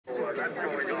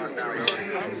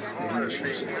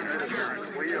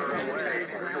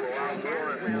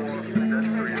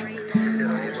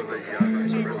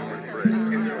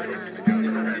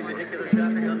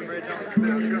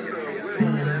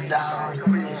dawn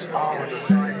is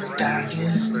always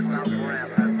darkest. The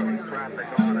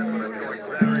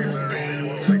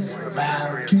day's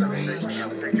about to break.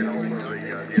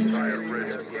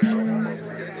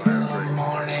 The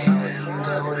morning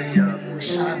glowing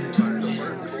sun comes in,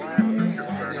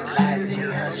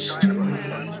 enlightening us to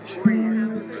wake.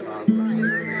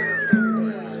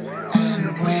 And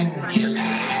when you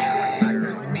lie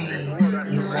with me,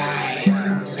 you lie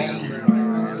in vain.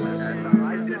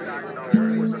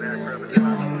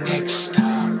 Your next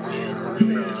stop will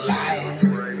be lying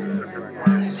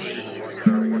worthy.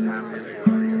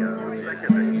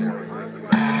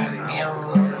 I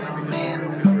never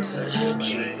meant to hurt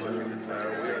you.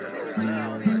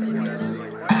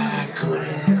 I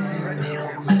couldn't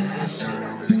help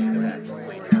myself.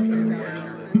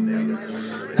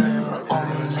 The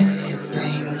only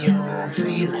thing you're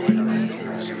feeling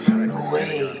is the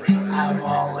way I've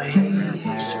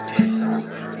always felt.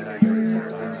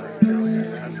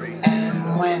 And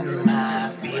when my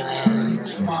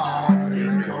feelings fall, they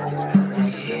go to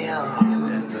hell.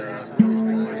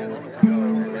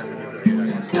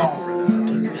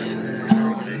 Don't depend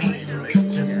on me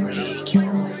to break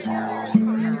your fall.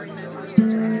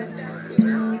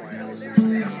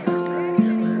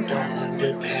 Don't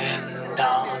depend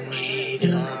on me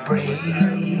to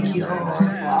break your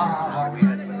fall.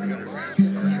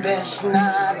 Best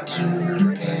not to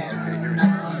depend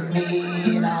on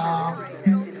me at all.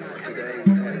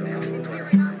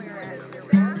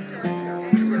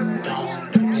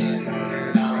 Don't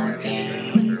depend on me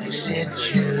to set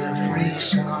you free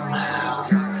somehow.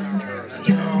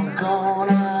 You're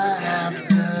gonna have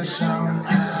to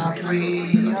somehow free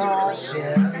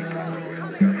yourself.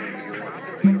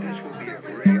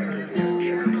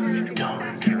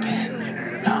 Don't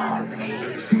depend on me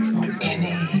for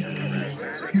anything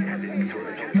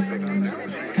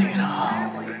at all.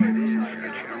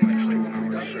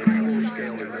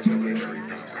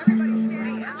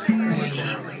 The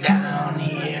heat down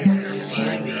here is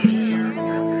heavy.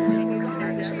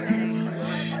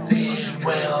 These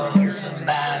wells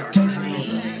about to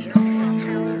leave.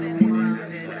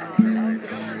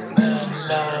 The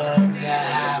love you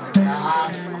have to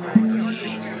offer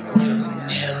me will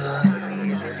never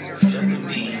fill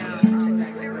me.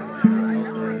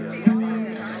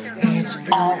 It's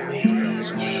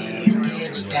always me who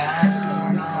gets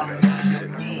down on my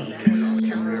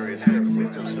knees.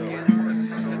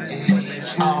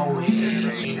 It's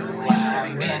always you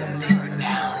I'm bending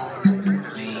down to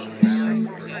please.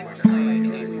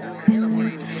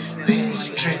 This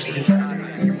tricky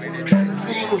true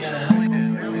finger,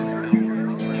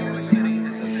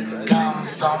 gum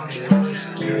thumbs push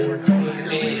through 3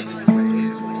 legs.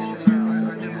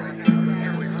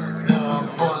 The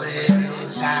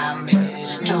bullets I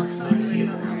mistook for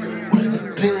you were the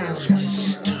pills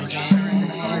mistaken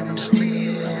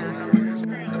instead.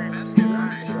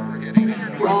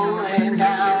 Rolling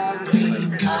down green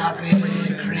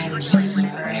carpet, crimson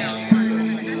red.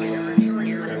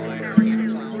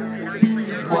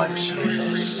 What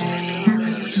you say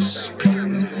we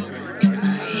spin in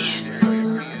my head.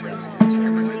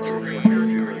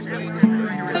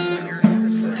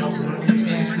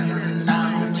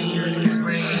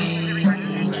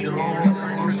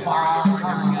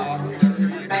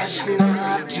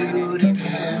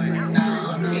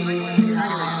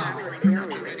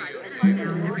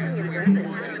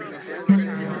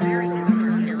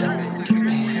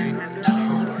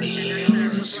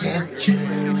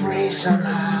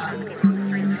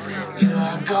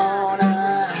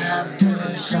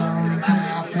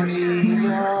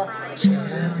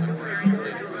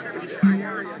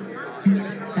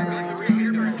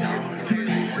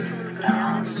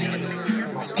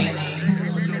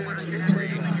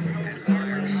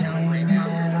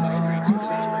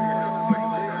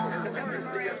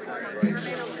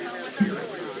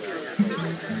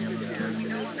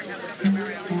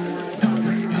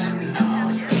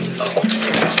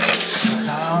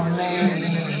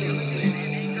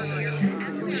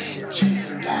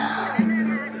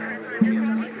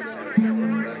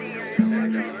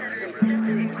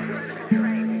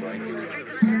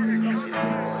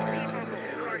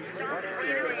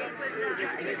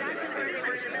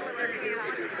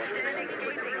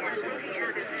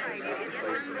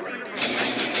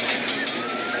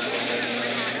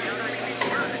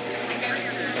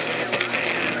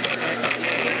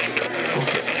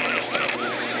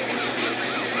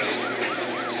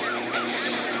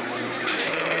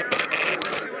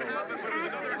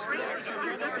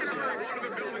 one of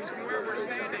the buildings from where we're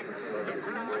standing. The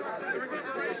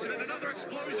reverberation and another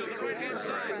explosion on the right-hand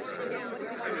side.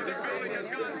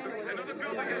 Another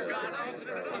building has gone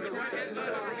up on the right-hand side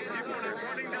of the road. People are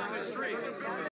running down the street.